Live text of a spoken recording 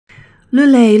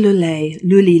Lulay, lulay,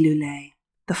 lully, lulay,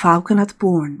 the falcon hath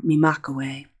borne me mac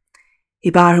away. He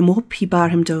bar him up, he bar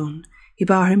him down, he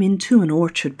bar him into an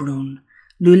orchard brown.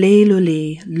 Lulay,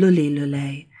 lulay, lully,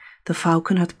 lulay, the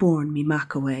falcon hath borne me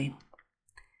mac away.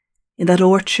 In that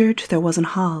orchard there was an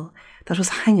hall that was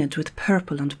hanged with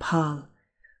purple and pall.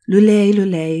 Lulay,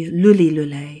 lulay, lully,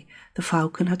 lulay, the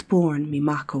falcon hath borne me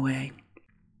mac away.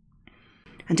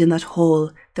 And in that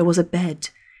hall there was a bed,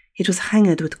 it was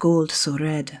hanged with gold so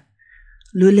red.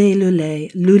 Lulay, lulay,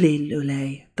 lully,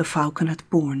 lulay, the falcon hath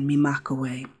borne me mac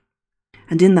away.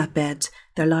 And in that bed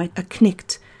there lied a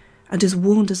knicht, and his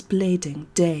wound is bleeding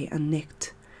day and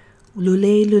nicht.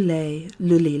 Lulay, lulay,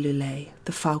 lully, lulay,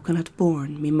 the falcon hath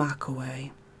borne me mac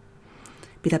away.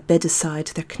 Be that bed aside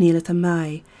there kneeleth a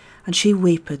May, and she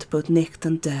weepeth both nicht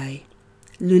and day.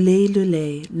 Lulay,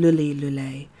 lulay, lully,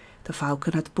 lulay, the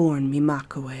falcon hath borne me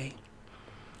mac away.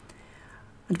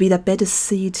 And be that bed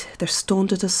aside there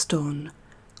stoned a stone,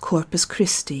 Corpus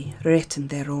Christi written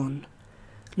thereon.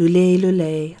 Lulay,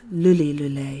 lulay, lully,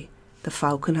 lulay, the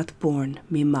falcon hath borne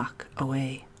me mac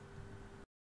away.